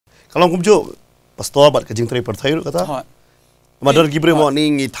Kalau kumjo pastor bat kajing tray perthai kata. Madar gibre mo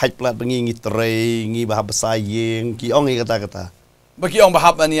ni thai plat bengi ngi tray ngi bahab sayeng ki ong ngi kata. Bagi ong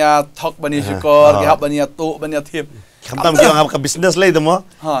bahab bania thok bania syukur, ki hab bania tu bania thiep. Kamtam ki ong hab ka business lai demo.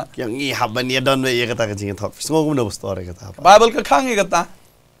 Ki ong ngi hab bania don we kata kajing thok. Fisngo kum no pastor kata. Bible ka khang ngi kata.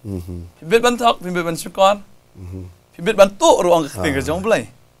 Pibit ban thok, pibit ban syukur. Pibit ban tu ruang kting ka jong blai.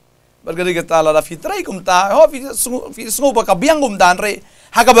 Bergadi kata la fi tray kum ta, ho fi sngo ba ka biang kum dan re.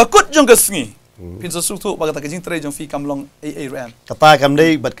 Ha ka ba kut jong ka sngi. Pin so su tu ba kata kajing tray jong fi kamlong ai ram. Kata kam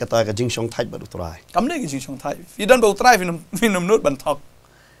dei bat kata kajing shong thai bat utrai. Kam dei kajing shong thai. Fi dan ba utrai fi num nut ban thok.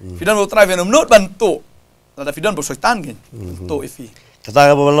 Fi dan ba utrai fi num nut ban tu. La fi dan ba syaitan gen. Tu ifi. Kata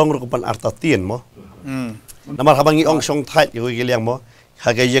ka Mawlong rukupan arta tien mo. Namar habangi ong shong thai yo giliang mo.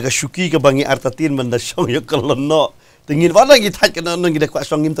 Ha ka ya ka syuki ka bangi arta tien banda shong yo kalonno. Tingin wala ngi thai kana nang gida kwa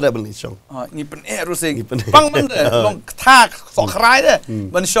shong ngim travel ni shong. Ngi pen rusing. Bang man de long thak sok khrai de.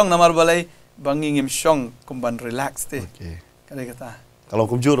 Ban shong namar balai bangi ngim shong kumban relax te. Kadai kata. Kalau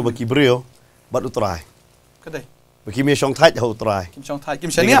kumjur bagi brio bat utrai. Kadai. Bagi mi shong thai ho utrai. Kim shong thai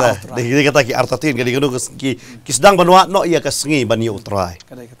kim shania utrai. Dia kata ki artatin kali kono ki sedang banwa no ia ka sengi ban yo utrai.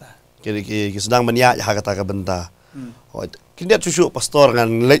 Kadai kata. Ki sedang bania ha kata ka benta. Oh kindia cucu pastor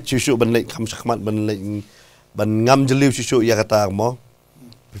ngan lek cucu ban lek kam sakmat ban lek ban ngam jeliu cucu ia kata mo.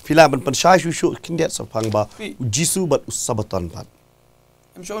 Fila ban pensai cucu kindia sapang ba jisu bat sabbaton pat.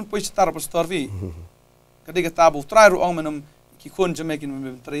 Em shon poi star pastor vi. Kadai kata bu trai ruang manam ki khon jame kin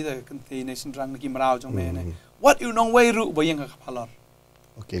me trai da kanti nation rang ki marau jong me ne. What you nong way ru ba yang ka phalor.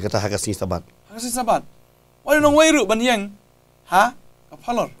 Okey kata ha ka sing sabat. Ha ka sing sabat. What you nong way ru ban yang ha ka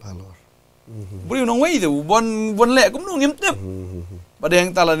phalor. Phalor. Buri nong way tu bon le kum nong ngim tep. Ba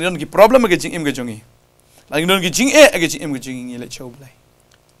deng tala ni don ki problem ke jing im ke jongi. Lagi don ki jing ke jing im ke jing le chau blai.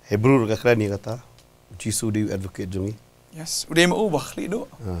 Hebrew ka kran ni kata jisu di advocate jongi. Yes, udah mau ubah kali do.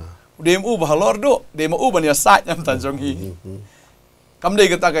 Udah mau ubah lor do. Udah mau ubah ni side nam tan jong hi. Kam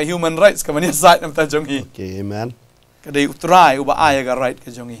dei kata ka human rights ka ni side nam tan jong hi. Okay, amen. Ka dei utrai ubah ay ka right ka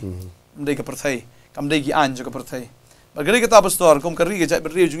jong hi. Kam dei ka perthai. Kam dei ki an jo ka perthai. Ba gari kata pastor kom kari ka jai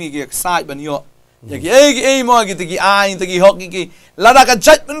ber jong hi ki side ban yo. Ya ki ai mo ki ti ai ti hok ki lada ka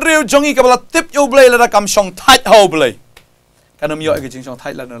jai ben riu jong hi ka bala tip yo blai lada kam shong tight ho blai. Kanam yo ki jing shong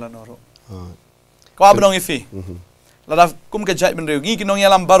tight la no ro. Ko abnong ifi. Lada kum ke jai ben riu gi ki nong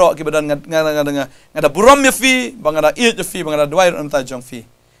yalam baro ki badan ngada buram ya fi bangada it ya fi bangada dwai ron ta jong fi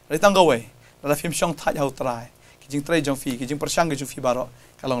ri tang go we lada fim shong thai hau trai ki jing trai jong fi ki jing persang ke jong fi baro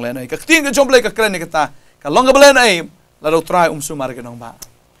kalong le nai ka tin ke jong blai ka kren ni kata kalong ga blai nai lada trai sumar ke nong ba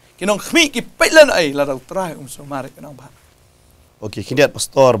ki nong khmi ki pe len ai lada trai sumar ke nong ba. Okey kindiat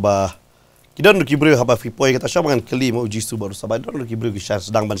pastor ba kidon ki brio haba fi poi kata syamangan keli mo jisu baru sabai don ki brio ki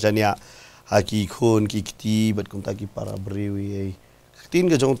sedang bansania haki khon ki kiti bat kum taki para brewi ai tin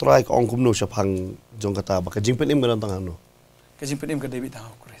ga jong try ka ong kum no syapang jong kata ba ka jingpen im ga tang ano ka jingpen im ka David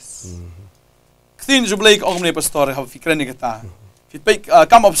ha Chris tin jo blake ong ne pastor ha fikran ni kata fi pe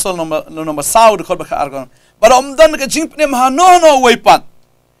kam op sol no sau de khot ba ka argon ba om dan ka jingpen im ha no way pat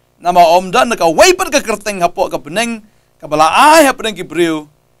nama om dan ka way pat ka kerteng ha po ka beneng ka bala ai ha beneng ki brew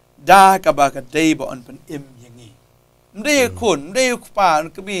da ka ba ka dei ba on pen im yangi mde khon mde pa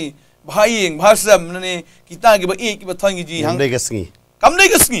ka bi bahaying bahasam nani kita ki ba ik ki ba thang ji hang dei ka sngi kam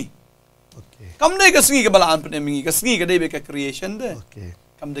dei ka sngi okey kam dei ka sngi ka balaan pen mingi ka sngi ka dei be ka creation de okey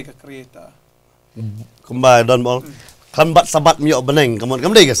kam dei ka creator kumba don bol kan bat sabat mi beneng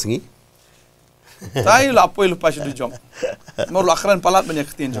kam dei ka sngi tai la poi lu pas du jong mor la akhran palat banyak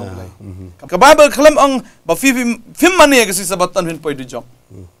tin jong lai ka bible klam ang ba fi mani ka si sabatan hin poi du jong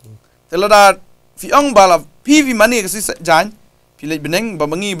telada fi ang bala fi mani ka si jan pilih beneng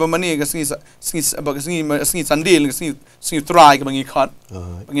bamangi ka sengi sandil ka sengi try ka bangi khat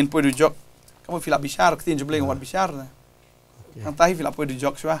bangin poi du jok kamu fila bishar ka tin jubleng wat bishar na ang tahi fila poi du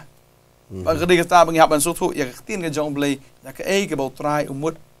jok swa ba gede ka bangi haban so thu ya ka tin ka jong blai ya ka ei ka ba try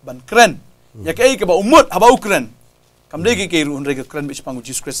umut ban kren ya ka ei ka ba umut haba ukren kam de ke ru unre ka kren bi pangu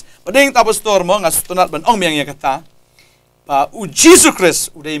Jesus Christ badeng ta pastor mo nga sutunat ban ong miang ya kata pa u Jesus Christ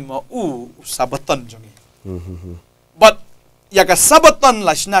udai mo u sabbaton jongi but ya ka sabbaton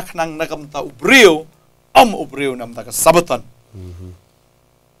la snak nang nakam ta ubriu nam ta ka sabbaton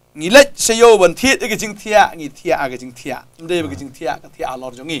ngilet sayo ban thiet ke jing thia ngi thia ga jing thia mde ba jing thia ka thia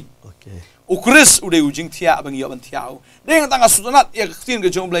lor jongi okey ukris ude ujing thia bang yo ban thia deng tanga sudanat ya tin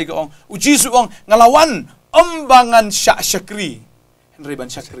ke jong blai ka ong uji su ong ngalawan ambangan syakri henry ban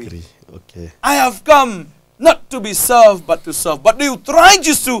syakri okey I have come Not to be served, but to serve. But they try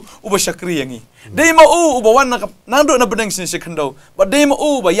jisu uba syakri yangi. They mau uba wan nando na beneng sin sekendo. But they mau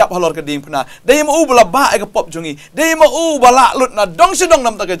uba yap halor ka ding pena. They mau uba ba ka pop jongi. They mau uba la lut na dong sedong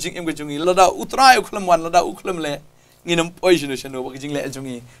nam ta ka jing em ka jongi. Lada utrai ukhlem wan lada ukhlem le. Nginam poi sinu sinu ba jing le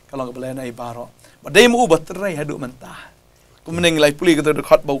jongi kalong ka bala na ibaro. But they mau uba trai hadu mentah. Kumeneng lai puli ka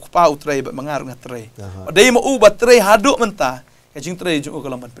dekat bau pa utrai ba mangar ngatrai. But they mau uba trai hadu mentah. Kajing tray jung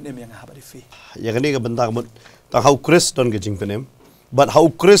ukalam ban penem yang haba difi. Ya kani ka bentang mut tang how Chris don kajing penem. But how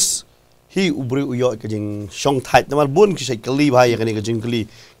Chris hi ubri uyo kajing shong tight namal bun ki sai kali ba ya kani kajing kali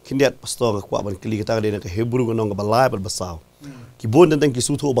kindiat pastor ka kwa ban kali kata de ka Hebrew ka nong ka balai ba basaw. Ki bun dan ki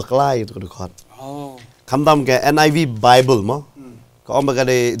sutu baklai to ka dekat. Oh. Kamdam ka NIV Bible mo. Ka om ka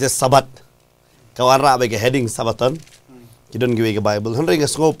de sabat. Ka wara ba ka heading sabbaton. Kidon giwe ke Bible han ringa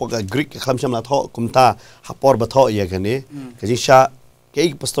sngo pa Greek kham sham la tho kumta hapor ba tho ya kani ka jing sha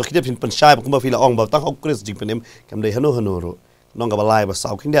ke pastor kidep hin pan sha ba kuma fila ong ba tang hok Chris jing penem kam dei hanu ro nong ga balai ba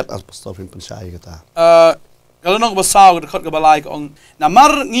saw kindet as pastor hin pan sha ya ta kalau nong ba saw ga khot ga balai ka ong na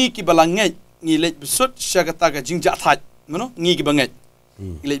mar ngi ki balangai ngi lej besut sha ga ta ga jing ja thai mano ngi ki bangai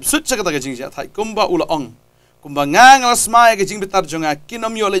ngi lej besut sha ga ta ga jing ja thai kumba ula ong kumba ngang al smai ga jing betar jonga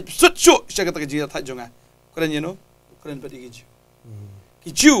kinom yo lej besut chu sha ga ta ga jing ja thai jonga kren you know keren pati kiju.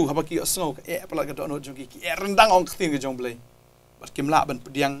 Kiju haba ki asngo ka pala ka dono jongi ki rendang ong ktin ke jong blai. Bat kim la ban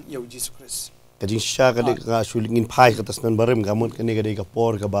pediang yau Jesus Christ. Kajing sha ka de ka shulingin pai ka tasnan barim ka mun kani ka de ka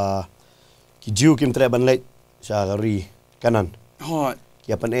por ka ba kiju kim tre ban leit sha ka ri kanan. Hoi.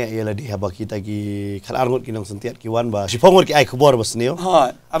 Ki apan la di haba kita ki khal arngot ki nong sentiat ki wan ba sipongot ki ai khobor bas neo.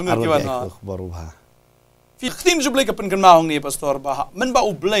 Hoi, arngot ki wan ha. Khobor ba. Fi ktin jo blai ka pen kan ma hong ni pastor ba. Men ba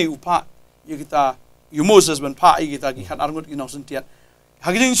u blai u pa yu kita yu Moses ban pa kita ki khat arngut ki nong sentiat.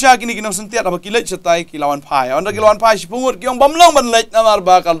 Haging sya kini ki nong sentiat apa ki lech setai ki lawan pa. Onda ki lawan pa si pungut ki ong bamlong ban lech namar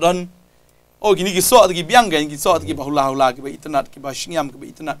ba kal don. Oh kini ki so ki biang gan ki so ki bahula ki ba internet ki ba shingyam ki ba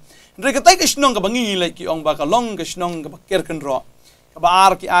internet. Ndre ka tai ka shnong ka bangi lech ki ong ba ka long ka shnong ka ba ker kan ro. Ka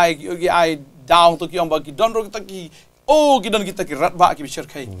ba ar ki ai down to ki ong ba ki don ro ki oh ki don kita ki rat ba ki bishar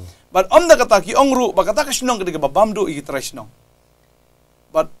khai. But onda kata ki ong ru ba kata ka shnong ka bamdu i ki tra shnong.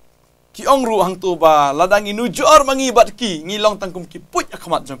 But ki ong ru hang tu ba ladang inu jor mangi bat ki ngilong tangkum ki puj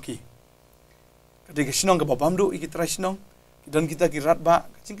akamat jom ki kadege sinong ka bamdu iki trai sinong dan kita ki rat ba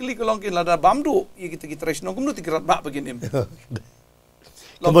cingkeli kolong ki lada bamdu iki kita ki trai sinong kumnu ti rat ba bagin em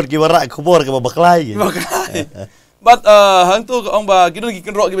kebor ki wara khobor ka baklai but hang tu ong ba gidon ki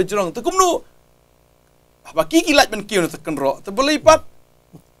kenro ki bejrong tu kumnu ba ki lat ben ki no te kenro te boleh pat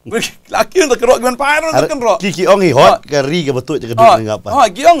laki untuk kerok gimana payah untuk kerok. Kiki ong hi hot kari ke betul je kedua ngapa.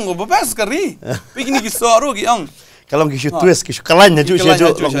 Giong bebas kari. Begini kisah giong. Kalau kisah twist kisah kalain je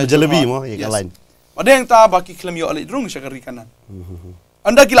long jalebi mo ya kalain. Ada yang tak baki klem yo alai drung syakari kanan.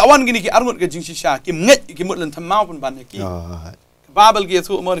 Anda kilawan gini ki arngut ke jing shisha ki nget ki mut Nongthymmai pun ban ki. Babel ki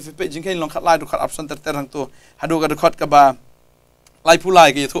tu mo ni fi jing kain long khat lai du khat absen ter hang tu hadu ka dekat ka ba lai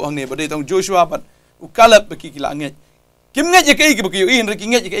pulai ki tu hang ni badai tong Joshua bat ukalap baki kila nget. Kim nget je kai ki baki in reki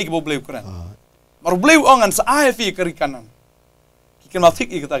nget je kai ki bo bleu kran. Mar bleu ongan sa ai fi kari kanan. Ki kan ma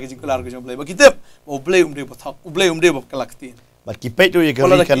thik ki ta ki jing kelar ki jong bleu. Baki tep bo bleu de bo thak bleu de bo kalaktin. Bat ki pet tu ye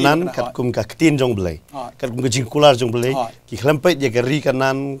kari kanan kat kum ka ktin jong bleu. Kat kum ka jing kular jong bleu. Ki klempet je kari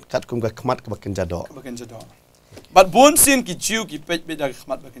kanan kat kum ka khmat ka baken jado. Baken jado. Bat bon sin ki chiu ki pet be da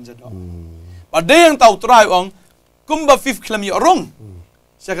khmat baken jado. Bat de yang tau try ong kum ba 5 km yo rong.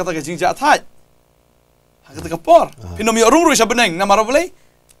 Sia kata ka jing ja thai. Kata kapor, pinom yo rung rusha beneng, nama boleh.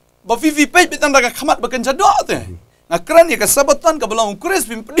 Ba vivi page betan daga khamat bakan jado te. Na kran ya ka sabatan ka belang ukres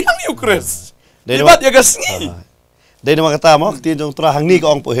pim pediang ukres. Debat ya ka sngi. Dai nama kata mo, tin jong tra hang ni ka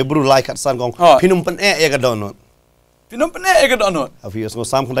ong po Hebrew lai kat san kong pinom pen ya ka download. Pinom pen ya ka download. Afi os ngo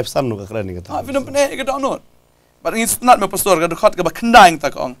sam khon live san no ka kran ni kata. Pinom pen ya ka download. But ngin snat me pastor ka dekat ka ba kendang ta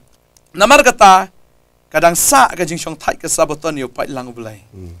ka ong. Namar kata kadang sa ka jing shong thai ka sabatan yo pai lang bulai.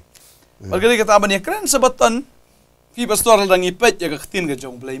 Bagay kata ba niya kren sabatan fi pastor dang ipet ya ka ktin ga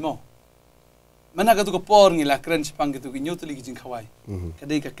jong blay mo. Mana ka tu ka por ngila kren sipang gitu ki nyutli ki jing khawai.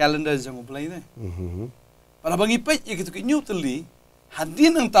 Kadai ka calendar jong blay ne. Para bang ipet ya gitu ki nyutli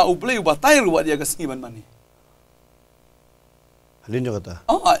hadin ang tao blay ba tay ruwa dia ka sngiban mani. Halin jo kata.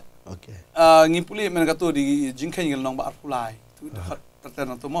 Oh. Okay. Ngipuli mana ka tu di jing khen ngil nong ba arpulai. Tu terter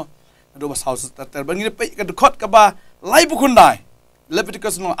na tu mo. Ado ba house terter bang ipet ka dekot ka ba lai bu kundai.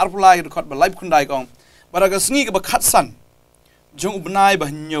 Leviticus no arpulai dekat ba live kundai kong baraga sngi ke ba khatsan jong ubnai ba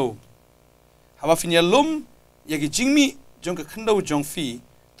nyo hawa finya lum yagi jingmi jong ka khandau jong fi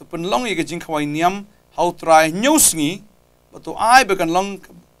to penlong yagi jing khawai niam how try nyo sngi ba to ai ba kan long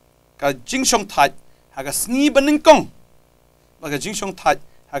ka jing shong that ha ka sngi baning kong ba ka jing shong that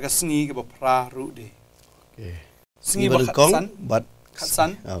ha ka sngi ke ba pra ru de Sengi bakatsan. But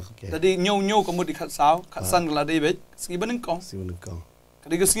Katsan. Jadi nyo kamu di katsau. Katsan kalau ada ibet. Sengi benengkong.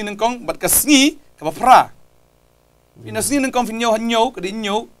 Kadi ke sengi nengkong. Bat ke sengi kaba pra. Pina sengi nengkong fin nyo. Kadi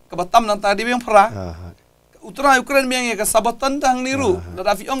nyo kaba tam nang tadi yang pra. Utara Ukraine yang ke sabbaton hang niru.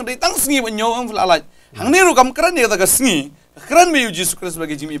 Dada fi ong dai tang sengi nyo ang fulalaj. Hang niru kam keren dia kata ke sengi. Keren me Yesus Kristus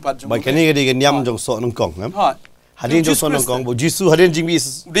sebagai jimi pat jong. Baik kani kadi nyam jong sok nengkong kan. Hadin jong sok nengkong. Bo Yesus hadin jimi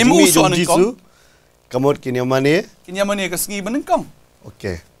jong Yesus. Kamot kinyamane ke sengi benengkong.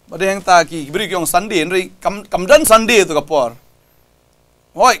 Okey. Pada yang tak beri yang Sunday, nri kamdan Sunday tu kapor.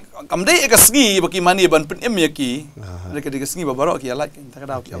 Hoi, kamdai ke sengi bagi mani ban penem ya ki. Mereka di sengi babarok ki alak tak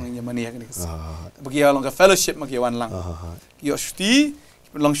ada ki orang yang mani ya ki. Bagi orang ke fellowship maki wan lang. Ki syuti,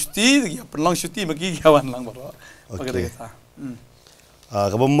 penlang syuti, penlang syuti maki wan lang babarok. Bagi kita.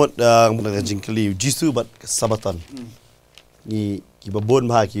 Kabamot ang jingkli jisu bat sabbaton. Ni ki babon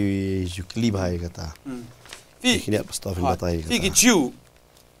bah ki jukli bah kata. Kini pastor Bantei kata. Ki Jew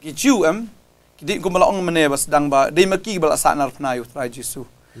ki ko Mawlong mene bas dang ba dei maki bala sa nar pnayu trai Jesu.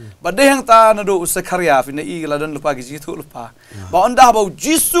 Ba dei hang ta na do Nongkhryiem fi na i la dan lupa ki jitu lupa. Ba onda ba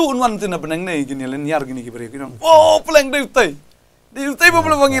Jesu unwan tin na benang nei gini len yar gini ki bere ki. Oh pleng dei tai. Dei tai ba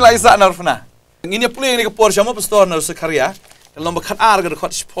belum wangi lai sa nar pna. Ngini pleng ni ka por sama pastor na Nongkhryiem. Kalau makan ar ga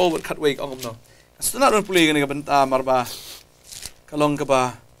khot spol kat wei ong no. Astana don pleng ni ka benta marba. Kalong ka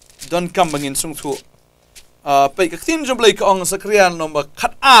ba don kam bangin sung thu. Pai ka tin jom blai ka ong Nongkhryiem no ba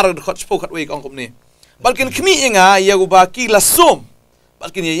khat ar khot spol kat wei ong kom ni. Balkin khmi inga ya go ba ki la som.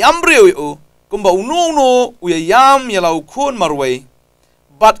 Balkin ya yambreu u kumba uno u ya yam ya lau khon marwei.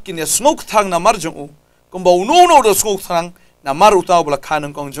 Batkin ya smok thang na marjong u kumba uno do smok thang na maru tau bla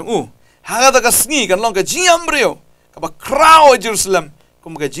khanang kong jong u. Haga da ka sngi kan long ka jiambreu ka ba krao Jerusalem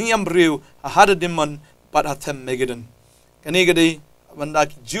kum ka jiambreu a hada dimon bat hatem megadan. Kani gadi banda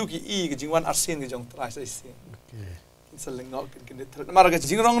ki ju ki i ki jingwan arsin ki jong trai sai sin. Okay. Seleng ngok kin mara ka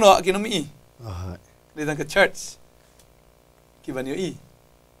jingrong no ki no mi. Di dan ke church. Ki ban yo i.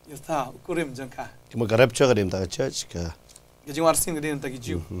 Yo ta ukurim jong ka. Ki mo garap cha gadim ta church ka. Ki jingwan arsin ki din ta ki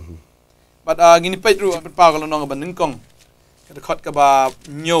ju. But gini pait ru pa ka lo nong ban ningkong. Ka khot ka ba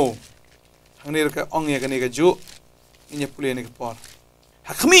nyo. Hang ni ka ong ya ka ni ka ju. Inya pule ni ka por.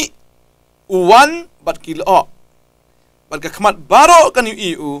 Hakmi uwan bat ki lo. Bat ka khamat baro kan yu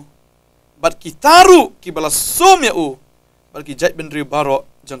iu bat ki taru ki bala som ya u bat ki jait bendri baro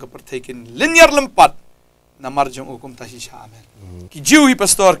jang ka pertekin linear lempat na marjong u kum ta shisha amen ki jiu hi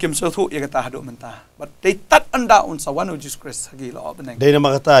pastor kim so thu ya kata hado menta bat dei tat anda un sawan u Jesus Christ hagi lo beneng dei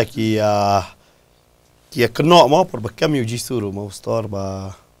nama kata ki keno mo por bakam yu Jesus mo pastor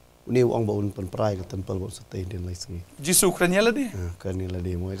ba uni ong ba un pen prai ka temple ba satay din lai singi Jesus kranyala di kanila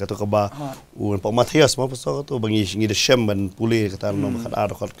di mo kato ka ba un pa Matthias mo pastor to bangi singi de shem ban puli kata no makat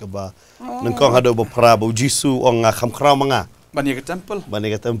ar khot ka ba nangkong hado ba pra ba Jesus ong kham khra manga bani ka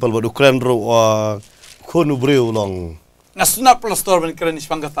temple ba Ukraine ro khonu breu long ngasna pastor ban kren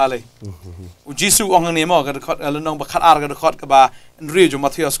ispang ka tale u Jesus ong ni mo ka khot along ba khat ar ka khot ka ba nri jo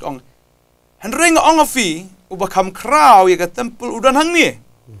Matthias ong henring ong afi u ba kham khra ya ka temple udan hang ni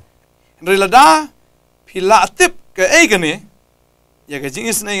Rilada pila tip ke egane ya ke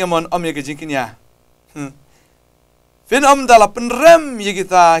jingis na ngamon om ya ke jingkin ya fin om dala penrem ya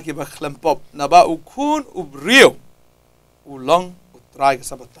kita ki ba klempop na ba ukun ubrio ulong utrai ke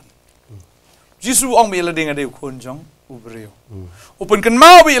sabatan Jisu ong mi lade ngade ukun jong ubrio open kan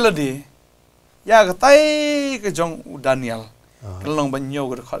mau bi lade ya ka tai ke jong Daniel kelong banyo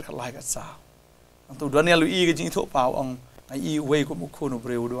ke khot khalai ka sa antu Daniel i ke jing tho pa ong ai wei ko mukun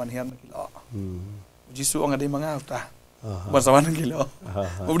breu duan hian kilo Jisu ong ade manga ta basawan kilo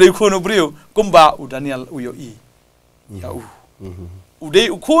udei kun breu kumba u Daniel u yo i ya u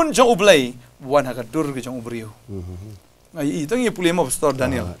udei ukun jong ublei buan ha ka dur ke jong breu ai i tang ye pule mo pastor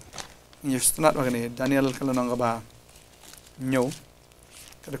Daniel ni stnat wa ni Daniel kalau nang ba nyo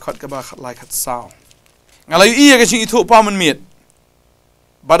ka khot ka ba lai khat sao ngalai i ka sing i thu pa man miet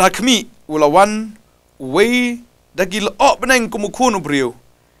bada khmi ulawan wei dagil o beneng kumukun ubriu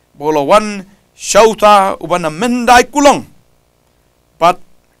bolawan shauta ubana mendai kulong bat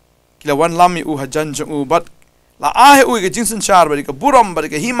kilawan lami u hajan jong u bat la ahe u ke jinsen char bari ka buram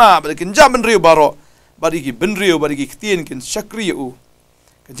bari ka hima bari ka jaben riu baro bari ki benriu bari ki ktien kin shakri u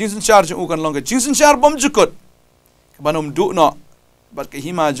ka jinsen char jong u kan long ka jinsen char bom jukut ka banom du no bat ka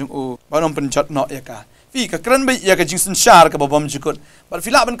hima jong u banom penjat no ya ka fi ka kran be ya ka jinsen char ka bom jukut bat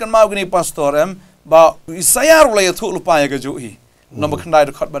fila ban kan mau gni pastor ba isayar ulai thu lupa ya ga juhi nomba khandai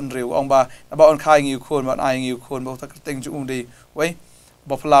de khot ban riu ong ba ba on khai ngi khon ba ai ngi khon ba ta teng ju de wei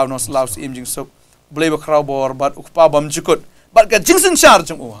ba plau no slau sim jing sok blei ba kraw bor bat ukpa bam jukut bat ka jingsen char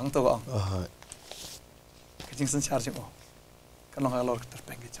jung u hang to ong jing senchar jemo kan long alor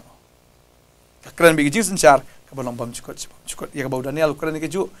terpeng jemo keren bigi jing senchar ka balong bam chukot ya ka bau Daniel keren ke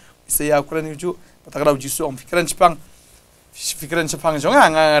ju Isaya keren ju patakra jisu om fikiran Jepang jong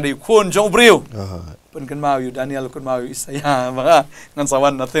nga di kun jong breu pen kan mau yu Daniel kun mau Isaya mga ngan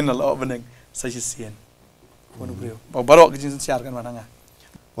sawan natin lo beneng sa sien kun breu baru ke jing senchar kan mana nga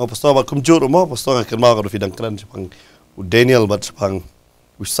mau pastor ba kumjur mo pastor kan mau ka fidang keren Jepang Daniel bat Jepang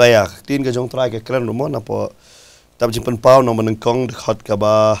Usaya tin ka jong try ka keren mo na po tab jing pen pau no menengkong dekat ka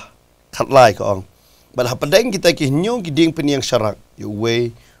ba khat lai ka ong ba hapadeng kita ki nyo giding peniang syarak yu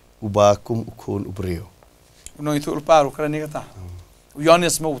we uba kum ukun ubreu no itu ulpa ru keren ni kata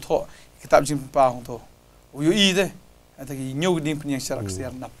Yohanes mau tho kitab jing pen pau tho yu i de ata ki nyo giding peniang syarak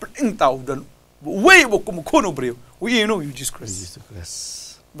siar na pedeng tau dan we bo kum ukun ubreu we no you just Christ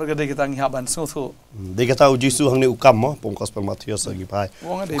bergede kita ngihaban so de kata Jisu hang ni ukam mo pom gospel Matius lagi pai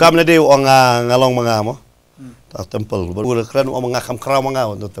ukam na de ong ngalong mga mo ta temple ber keren ong mga kam kra mga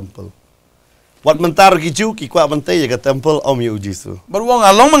on temple wat mentar ki ju ki kwa bantei ya ka temple om yu Jisu ber wong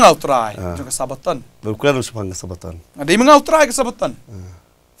ngalong mga utrai jo ka sabbaton ber keren supang ka sabbaton ade mga utrai ka sabbaton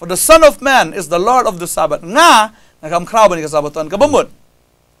for the son of man is the lord of the sabbath nga kam kra ban ka sabbaton ka bamut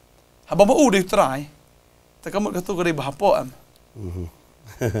habang u de utrai ta kamut ka tu ka de bahapo am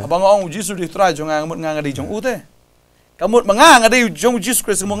abang ong Jisu di try jong ngamut ngadi jong u te kamut ngadi jong Jesus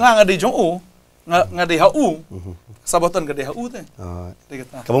Christ mo ngadi jong u ngadi ha u sabaton ngadi ha u te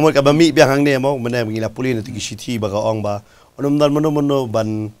kamu ka bami biang hang ne mo mena ngila pulin ti gishiti ba ka ong ba onom dan mono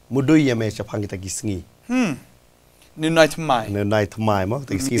ban mudui ya me chapang kita gisngi Nongthymmai mo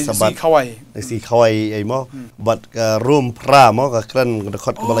ti gisngi sabat si khawai ai mo bat room pra mo ka kran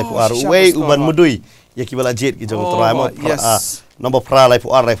dekat ka balai puar we uban mudui ya ki bala jet ki jong try mo nombor pra lai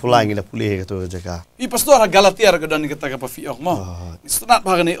pu arai pulang ila pulih tu jaga I pastor Galatia ka dan kita ka pafiok mo stunat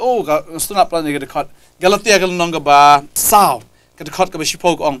pa ni ka stunat plan ni dekat Galatia ka nong ba saw ka dekat ka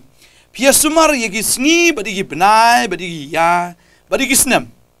sipog ong pia sumar yegi sngi badigi benai badigi ya badigi snem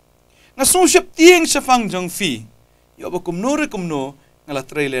nga so ship tieng sa fang jong fi yo ba kumno ngala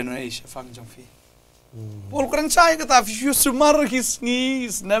trailer no ai sa fang jong fi pol kran chai ka ta fi sumar ki sngi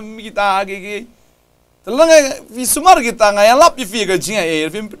snem kita gi Telang vi sumar kita ngaya lap i fi ga jinga e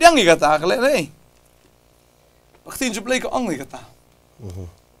vi pedang gi kata kale le. Bakti juplay ko ong gi kata.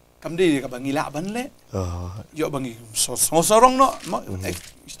 Kam di ka bangila ban le. Yo bangi so sorong no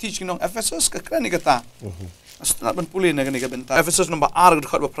teaching nong Ephesus ka kran gi kata. Astna ban pulin na ga benta. Ephesus number ar ga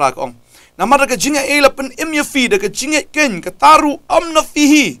khat ba prak ong. Namar ka jinga e lapen im ye fi da ka jinga ken ka taru am na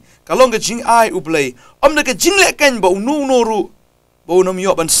fihi. Kalong ga jing ai ublay. Am na ka jingle ken ba unu noru. Ba unam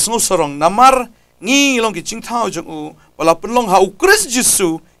yo ban sorong namar ngi long ki ching thao jong u wala penlong ha u Christ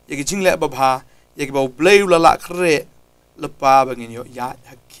Jisu ye ki ching le ba bha ye ki ba bleu la la khre lepa bangin yo ya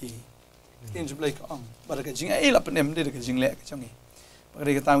hakki tin ju blai ka ong ba ka jing ai la penem de ka jing le ka chong ni ba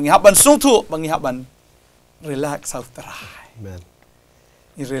ka ta ngi haban sung thu ba ngi haban relax sau trai amen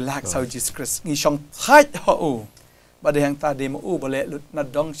ni relax sau Jesus Christ ngi shong thai ho u ba de hang ta de mo u ba le lut na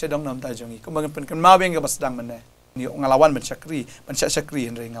dong se dong nam ta jong ni ko bang pen kan ma beng ka basdang man ne ni ngalawan ban syakri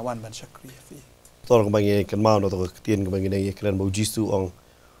hen re ngawan ban syakri fi tor bangi kan mau no to tien bangi deng kran bau Jisu ong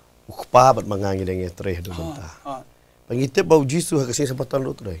ukpa bat mangangi deng tre do banta bangi te bau Jisu ha kasi sabatan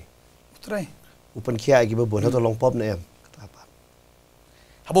lu tre upan kia gi babon ha to long pop na em kata apa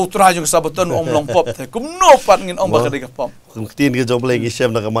habau tra jong sabatan om long pop te kum no pat ngin ong ba ka pop kum tien gi jom lagi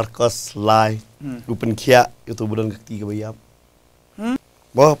sem na Marcos lai upan kia itu budan kti ga bayap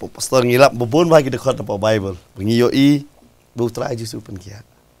bo pastor ngilap babon ba gi dekat apa Bible bangi yo i bau tra Jisu upan kia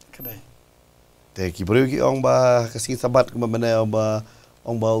kadai te ki bro ki ong ba kasi sabat kuma mana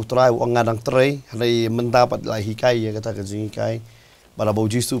ong ba utrai ong ngadang trai hanai mendapat lai hikai ya kata ka jing hikai bala bau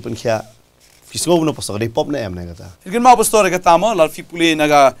Jisu pen khia fisgo no pastor dei pop na em na kata Ilgin mau pastor ka tama la fi puli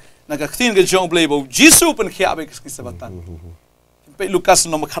naga khin ga jong play bau Jisu pen khia ba kasi sabatan pe Lukas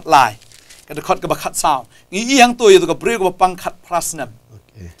no makhat lai ka de khot ka ba khat saw ngi yang to yo ka bre ko pang khat prasnam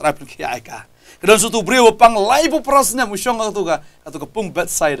trai pen khia ai ka kedon su tu bre ko pang lai bu prasnam ushong ka pung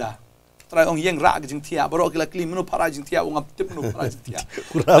bedside try ong yang ra jing thia baro kila kli menu para jing thia ong tip menu para jing thia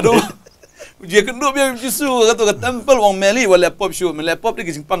aduh dia kendo biar Jisu kata ka temple ong meli wala pop show meli pop di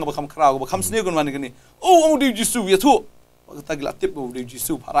jing pang ba kham kra ba kham sne kon man ni ong di Jisu ya tu kata gila tip bo di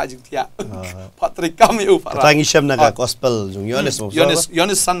Jisu para jing thia patrik kami u para tangi shem na ka gospel jung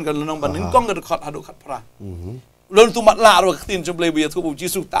Yohanes san ka nong ban ning kong ka khat hadu khat para lon tu mat la ro tin jom play bu ya tu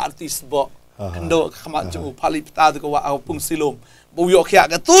Jisu ta artist bo kendo khama ju pali pita ko wa pung silom bo yo khia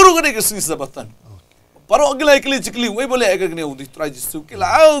ka turu ka de ka sin sabatan paro gila ikli chikli we bole ka ne udi try Jisu kila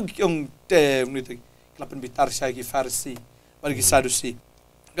au kyong te ni te klapen bitar shay ki farsi bal ki sadusi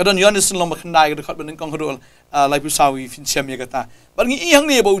Kadon yon is long makandai ka ben kong hodol lai pusawi fin chem ya kata ban ngi yang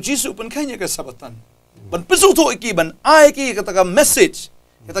ne bo jisu pen kanya ka sabatan ban pesu to iki ban ai ki kata ka message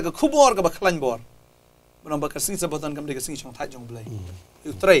kata ka khubor ka baklan bor ban ba ka sing sabatan kam de ka sing chong thai jong blai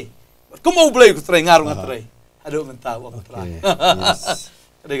yu trei kum au blai ku trei ngar ngat trei ado menta wa trai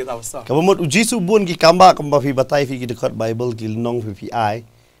ade ka tawa sa Kabamot jisu bun ki kamba fi batai fi ki dekat Bible ki nong fi ai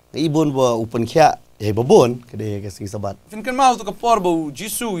ibon ba upan kya babon kade ka sing sabat fin kan mau tu ka por bo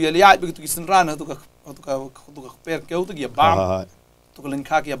jisu ya liat begitu ki senran tu ka per ke tu ki bam tu ka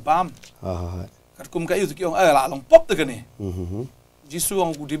lengka ki bam kat kum ka tu ki ong la long pop tu ka ni jisu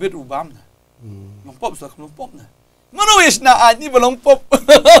ong ku dibet u bam na long pop sa long pop na ngono wis na ni ba long pop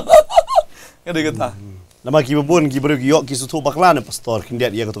kade kata nama ki babon ki bro ki yok ki sutu baklan pastor kin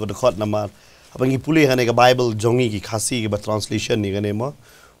dia ka to dekat nama apa ngi pulih hane ka Bible jongi ki khasi ki ba translation ni kane mo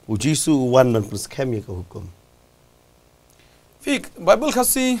jisu wan man plus kem ya ka hukum fik Bible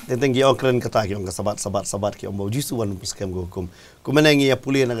khasi tentang gi okren kata ki ong ka sabat ki ong jisu wan plus kem ka hukum kumenangi ya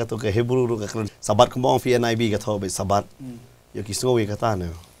pulih na ka to ka Hebrew ka kren sabat ko ong fi NIV ka to be sabat yo ki sungo kata na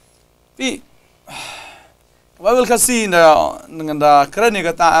fi Bible khasi na nganda kren ni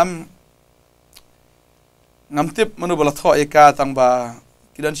kata am ngamtip manu bala tho eka tang ba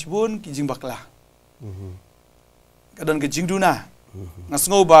kidan sibun ki jing bakla kadan ke jing duna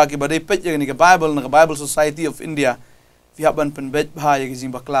ngasngo ba ki badai pet yang ni ke Bible na Bible Society of India fi haban pen bet ba ya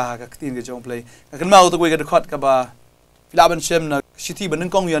jing bakla ka tin ke jong play ka kan mau to ko ke khot ka ba filaban shem na city ban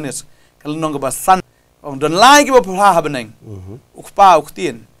kong yanes kal nong ka ba san ong don lai ki ba phla ha baneng ukpa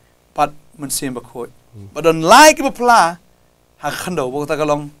uktin pat mun sim ba khoi ba don lai ki ba phla ha khando bo ta ka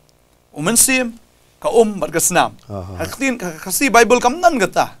long mun sim ka bat ka snam ha tin ka kasi Bible kam nan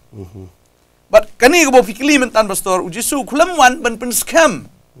gata but kani ko fikli mentan pastor ujisu kulam wan ban pen scam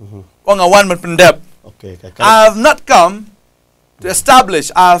o nga wan ban pen dep okay I have not come to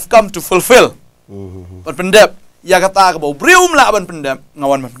establish, I have come to fulfill ban pen dep ya kata ko brium la ban pen dep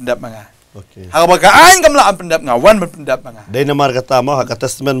ngawan ban pen dep manga okay ha ba ka ain kam la ban pen dep ngawan ban pen dep manga dai namar kata mo ha ka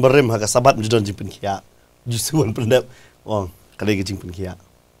testament berim ha ka sabat jidon jipin kia jisu wan pen dep ong kale ke jing pen kia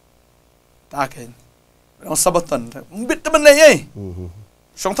ta ken ong sabatan bit ban nei ai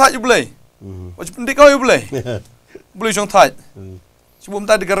song tha yu blai Wajib pendik kau boleh, boleh jong tight. Sebelum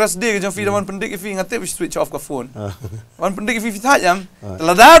tadi ke rest day ke jong fi wan pendik fi ngate switch off ke phone. Wan pendik fi tight jam.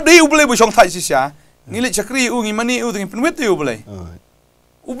 Lada day boleh jong tight shisha. Ngilit cakri ngi mani dengan penwet tu boleh.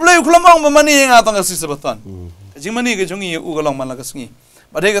 Boleh kulamang mani yang atang ke sabatan. Jing mani ke jong u galong man la ke sengi.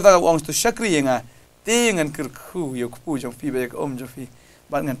 Badai kata wang tu cakri yang te ngan kerku yo kupu jong fi ba jong fi.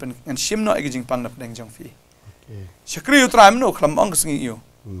 Ba ngan shim no ke jing pang na pedang jong fi. Cakri u tram no kulamang ke sengi yo.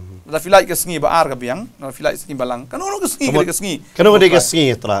 Da filai ke sengi ba ar ka biang, da filai sengi balang. Kan ono ke sengi ke sengi. Kan ono ke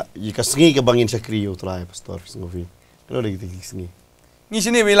sengi tra, ka sengi ke bangin sakri yo tra pastor sengofi. Kan ono ke sengi. Ni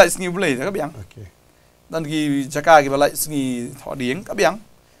sini filai sengi boleh ka biang. Okay. Dan ki jaka ke filai sengi tho dieng ka biang.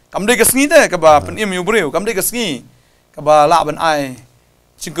 Kam de ke sengi te ka ba pen im yo breu, kam de ke sengi ka ba la ban ai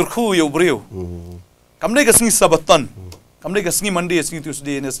cingkur khu yo breu. Kam de ke sengi sabaton. Kam de ke sengi Monday, sengi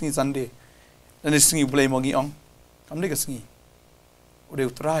Tuesday, sengi Sunday. Dan sengi boleh mo ngi ong. Kam de ke sengi udah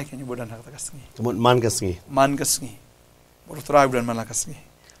utrai kayaknya bodan hak kasngi. Kemudian man kasngi. Man kasngi. Bodan utrai bodan man kasngi.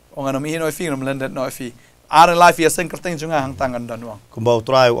 Orang nama ini noifi, nama lendet noifi. Are life ya sen kerteng junga hang tangan dan wang. Kumbau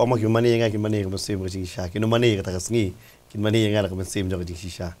utrai, omak gimana yang gimana yang mesim ke shisha. Kino mana yang kata kasngi. Kino mana yang ada ke mesim juga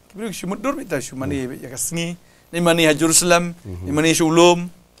shisha. Kibru shumut dur bita shumani ya kasngi. Ni mani ha Jerusalem, ni mani Shillong,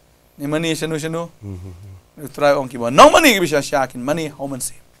 ni mani shanu. Utrai ong kiba. Nong mani bisa syakin mani how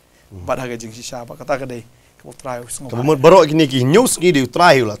mesim. Bad haga jing shisha. Pak kata kadai. Kamu baru gini ki news ni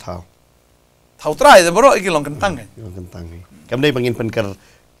utrai lah tahu. Tahu utrai, baru lagi long kentang kan? Long kentang ni. Kamu ni pangin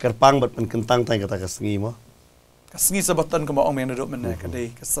kerpang buat kentang tanya kata kasngi mo. Kasngi sabatan kau mau main duduk mana? Kadai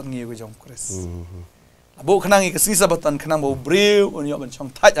kasngi aku jom kures. Labu kenangi kasngi sabatan kenang bau breu, unyok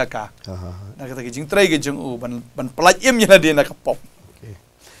bencong taj aka. Nak kata kijing tray kijing ban pelat im je lah dia nak kapop.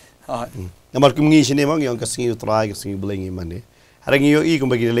 Nampak kumi sini mang yang kasngi utrai kasngi belengi mana? Hari ini yo i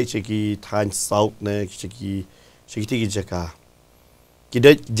bagi relate ceki tan south na ceki tigi jaka.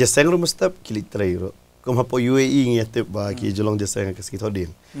 Kita jaseng rumah step kilit tray ro. Kum hapo UAE ngiatip ba ki jolong jaseng ke sikit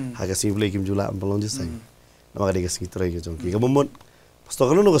hodin. Ha kasih boleh kim jula ampalong jaseng. Nama kada kasih tray ke jongki. Kamu mon pastor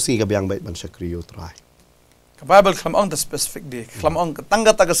kan no kasih ka biang baik ban syakri yo try. Ka Bible klam on the specific day. Klam on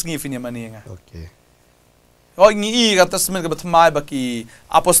tangga ta kasih fini mani nga. Okay. Oh ngi i kata semen ka batmai baki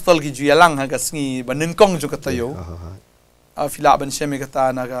apostol ki juyalang ha kasih banengkong jo kata yo. Fila ban sheme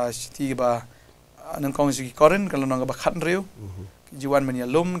kata naga shiti ba nangkong si koren kalau naga bakhat riu jiwan mania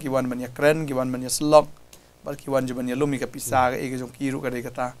lum kiwan mania kren kiwan mania slok bal kiwan jiwan mania lum ka pisa e ke jong kiru ka de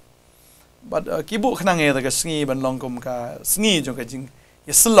kata but kibu khnang e daga sngi ban longkom ka sngi jong ka jing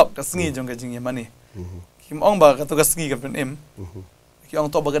ya selok ka sengi jong ka jing ya mani kim ong ba ka to ka sengi ka pen em ki ong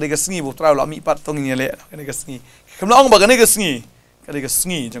to ba ka de ka sengi bu trau la mi pat tong ni le ka de ka sengi kim ong ba ka ne ka sengi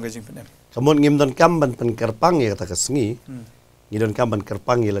jong ka jing pen em kamun ngim don kam ban pen kerpang ya kata ka sengi ngidon kam ban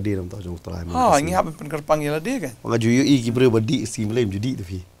kerpang ya la di dam to jong trai ha ngi ha pen kerpang ya la de kan mga juyu i ki bre badi si mlem judi tu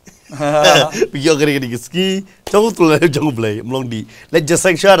fi Pergi orang ni ski, jauh tu lah jauh belai, melong di. Let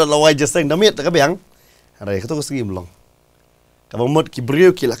jaseng syar atau lawai jaseng damit tak biang. Hari kita tu ski melong. Kalau mod ki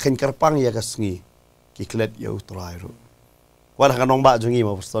beriu ki lakin kerpang ya ski, ki klet ya utrai ru. Wala kan nong ba jungi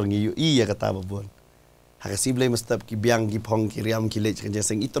ma pastor ngi yu i ya kata babon. Hak si belai mestap ki biang ki pong ki riam ki let kan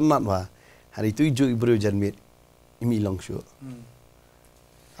jaseng itu nat wa. Hari tu ju beriu janmit. Imi long syu.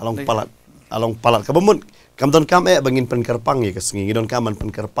 Along palat. Kalau mod kam kam bangin pen kerpang ya kesengi ngidon kaman pen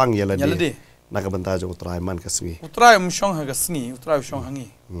kerpang ya ladi nak benta jong utrai man kesengi utrai mshong ha kesengi utrai shong hangi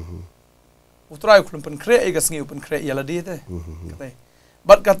utrai kulum pen kre e kesengi pen kre ya ladi te kata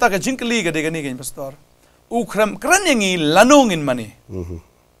bat kata ka jingkli ga de gani ga pastor ukram kran yangi lanungin mani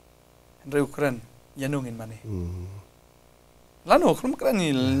re ukran yanungin mani lanu kulum kran ni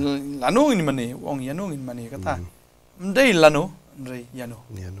lanungin mani wong yanungin mani kata mdei lanu mdei yanu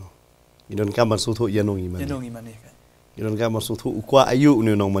idon kamar sutu yanong imani kan idon kamar sutu ukwa ayu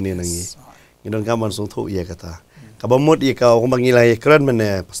ni nong mani nangi idon kamar sutu ya kata kabamot ya kau mangilai keren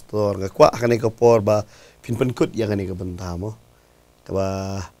mana pastor ngakwa akan ka por ba pin penkut yang ani ka bentamo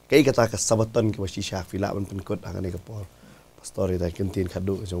kaba kai kata ka sabbaton ka shisha fila ban penkut akan ka por pastor ita kentin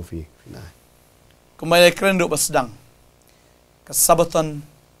kadu jong fi nah kumai keren do basdang ka sabbaton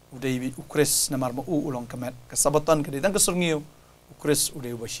udai ukres namar mo ulong kamet ka sabbaton ka ditang ka surngiu ukres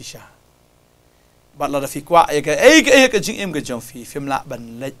udai ba shisha bat la da fi kwa ya ka jing em ka jong fi film la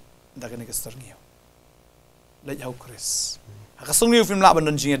ban lej da ka ne ka surngiu lej hau ukres ha ka surngiu film la ban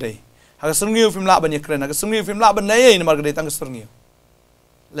don jing dai ha ka surngiu film la ban ya kren ha ka surngiu film la ban nei namar ka ditang ka surngiu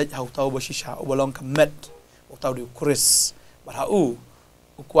lej hau tau ba shisha ulong kamet o tau di ukres bat ha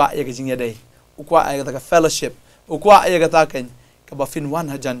ukwa ya ka jing ya dai ukwa ya ka fellowship ukwa ya ka ta kan ka ba fin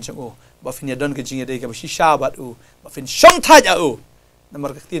wan hajan chang ba fin ya don ka jing dai ka ba shisha bat ba fin shong tha ja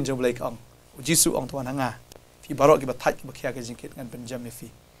namar ka tin jong blai ka ong jisu ong tuan hanga fi barok ki ba thaj ki ba khia ka jing kit ngan pen jam fi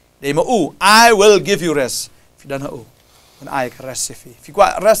dei ma I will give you rest fi dan ha when I ka rest fi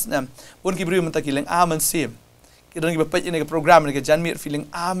kwa rest nam pun ki bru man ta ki leng amen sim ki don ki ba pej ni ka program ni ka jan mi feeling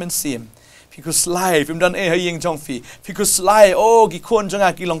amen sim fi ku slide fi dan ha yeng jong fi ku slide ki khon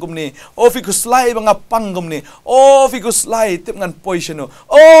janga ki long kum ni fi ku slide ba nga pang kum ni fi ku slide tip ngan position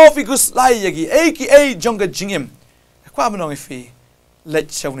fi ku slide yagi ki jong ka jingim kwa manong fi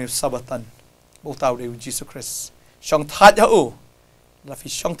let show ni sabatan bo tau de Jesus Christ shong tha ja la fi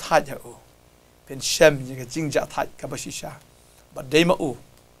shong tha ja pen shem ye ka jing ja tha ka ba shisha ba dei ma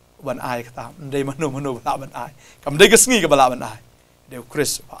ban ai ka ta dei ma no la ban ai kam dei ka sngi ka ba la ban ai de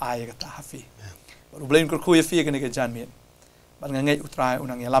Christ ba ai ka ta hafi ba blame ko ku ye fi ka ne ka jan mi ban ngai utrai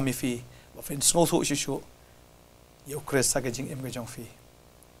unang ya lam mi fi ba fen sngo thu shishu ye Christ sa ka jing em ka jong fi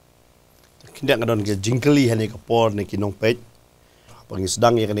kindak ngadon ke jingkeli hane ka por ne kinong pej pangi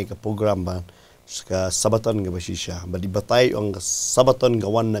sedang ya ka program ban ka sabbaton ga basisha ba dibatai ang sabbaton ga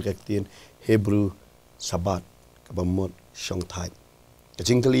wan na kaktin Hebrew sabat ka bamot shong thai ka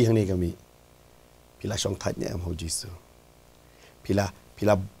jingkeli hang ni kami pila shong thai ne am ho jisu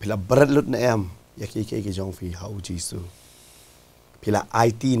pila berat lut ne am ya ki jong fi ha jisu pila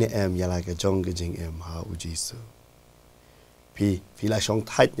IT ne am ya la ka jong ga jing am ha jisu pila shong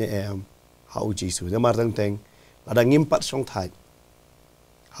thai ne am ha jisu ne mar teng ada ngimpat shong thai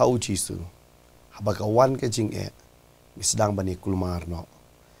ha jisu habagawan ka jing misdang bani kulmar no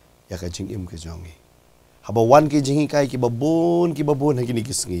ya ka jing im ka jongi habawan ki jing kai ki babon hagi ni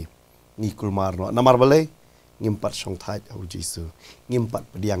kisngi ni kulmar no namar balai ngimpat song thai au jisu ngimpat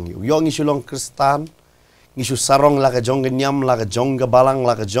pediang yu yo ngi Shillong kristan ngi su sarong la ka jong nyam la ka jong balang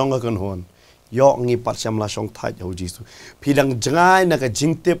la ka jong kan hon yo ngi pat syam la song thai au jisu pidang jengai na ka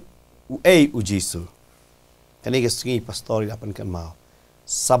jingtip u jisu kani kisngi pastor dapan kan mau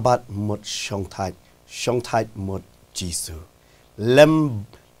sabat mot shong thai mot jisu lem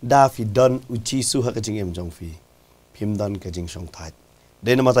da fi don u jisu ha ka jing em jong fi phim don ka jing shong thai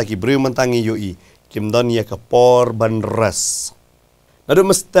de na mata ki bru mantangi yo kim don ya ka por ban ras nadu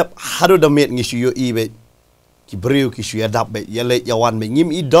mestep hadu da met ngi yo be ki bru ki shu ya dap be ya le ya wan be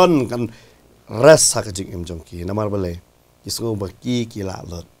ngim I don kan ras ha ka jing em jong ki namar bale ki sungu ba ki la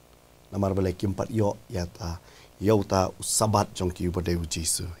lot namar bale kim pat yo ya ta yo ta sabat jong ki pada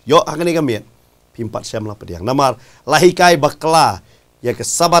jisu yo akan ni kami pimpat syam la pediang namar lahikai bakla ya ke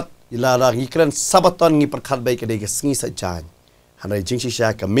sabat ila la ngikran sabaton ngi perkhat bai ke de sngi sajan Hanai jing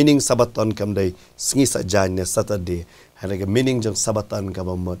shisha ka meaning sabbaton kam dai sngi sa jan Saturday. Hanai ka meaning jong sabbaton ka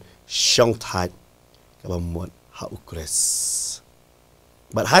bamot shong thai ka bamot ha ukres.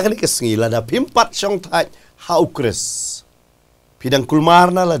 But hakani ka sngi la da pimpat shong thai ha ukres. Pidang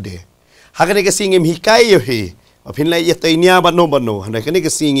kulmar na la de. Hakani ka singim hikai yo he. Mapin lai ya tainya bano. Hanai kani ka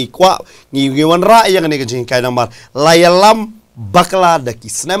singi kwa ngi wan ra ya kani ka jing kai namar layalam bakla da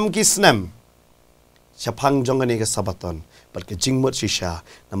kisnem. Siapang jong kani ka sabbaton. But ka jingmut shisha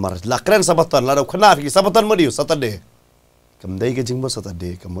namar lakren sabbaton la da khana ki sabbaton mo diu Saturday. Kam dai ka jingmut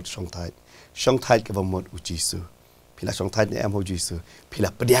Saturday ka mot shong thai. Shong thai ka bamot u Jisu. Pila shong thai ne em ho Jisu. Pila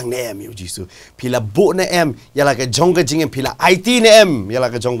pediang ne em u Jisu. Pila bu ne em yala ka jong ka jing em pila IT ne em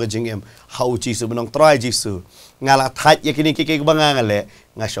yala ka jong ka jing em ha u Jisu benong try Jisu. Ngala thai ya kini kike banga ngale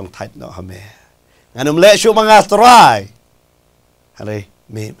nga shong thai no hame. Nganum le shu banga try. Hare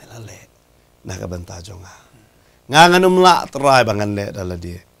me la le. Nak banta jonga. Nganganum la try bangan le dala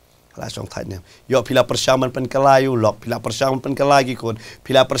dia. Kala shong thai ne. Yo pila persyaman pen kalayu lok pila persyaman pen kalagi kon.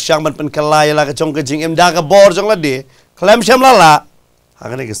 Pila persyaman pen kalaya la ka jong ka jing em da ka bor jong la de. Klem syam la.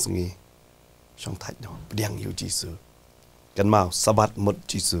 Hangane ka sungi. Shong thai no pediang yu Jisu. Kan mau sabat mot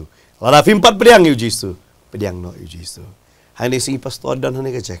Jisu. Lada pimpat pediang yu Jisu. Pediang no yu Jisu. Hangane singi pastor dan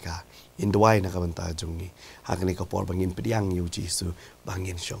hangane ka jeka. Indwai na ka banta jongi. Hangane ka por bangin pediang yu Jisu.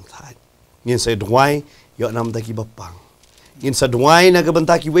 Bangin shong thai. Ngin sa duai yo nam taki bapang. Ngin sa duai na ka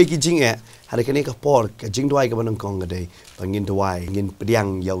banta ki wei ki jing e. Hari kani ka por ka jing duai ka banang kong gadai. Bangin duai ngin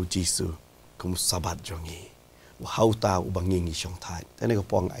pediang yu Jisu. Kum sabat jongi. Hau ta ubangin ngi shong thai. Tane ka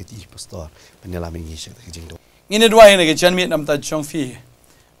pong IT pastor penelamin ngi shak ka jing duai. Ngin duai na ka jan mi nam ta jong fi.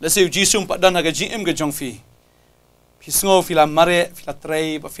 La se Jisu pa dan ka jing em ka jong fi. Pisngo fila mare fila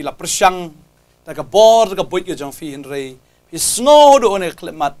trei fila persyang ta ka bor ka boit ka jong fi hin rei. Pisngo do ne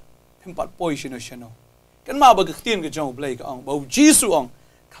klemat pimpat poi shino. Kan ma ba gtin ka jong blai ka ong ba Jisu ong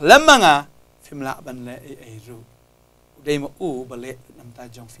klemanga fimla ban le e ru. Dei mo u ba le nam ta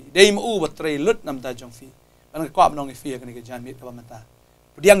jong fi. Dei mo u ba trei lut nam ta jong fi. Ban ka kwap nong fi ka ni ka jan mi ka ba mata.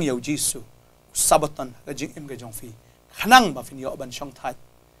 Pudiang yo Jisu. Sabbaton ka jing em ka jong fi. Khanang ba fin yo ban shong thai.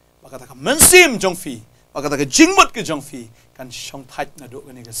 Ba ka ta ka mensim jong fi. Ba ka ta ka jingmut ka jong fi. Kan shong thai na do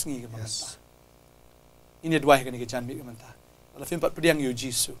ka ni ka sngi ka ba mata. Ini dua ka ni ka jan mi ka mata. Ala fimpat pediang yo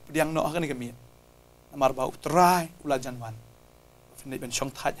Jisu. Pediang no ka ni ka mi. Namar ba utrai ula janwan. Fin ben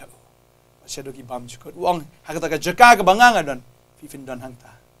shong thai ya. Shadow ki bam chukot uang hakata ka jaka ka banganga don. Fi fin don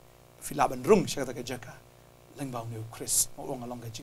hangta. Fi laban rung shakata ka jaka. Lang bang yo Chris. Mawlong along ka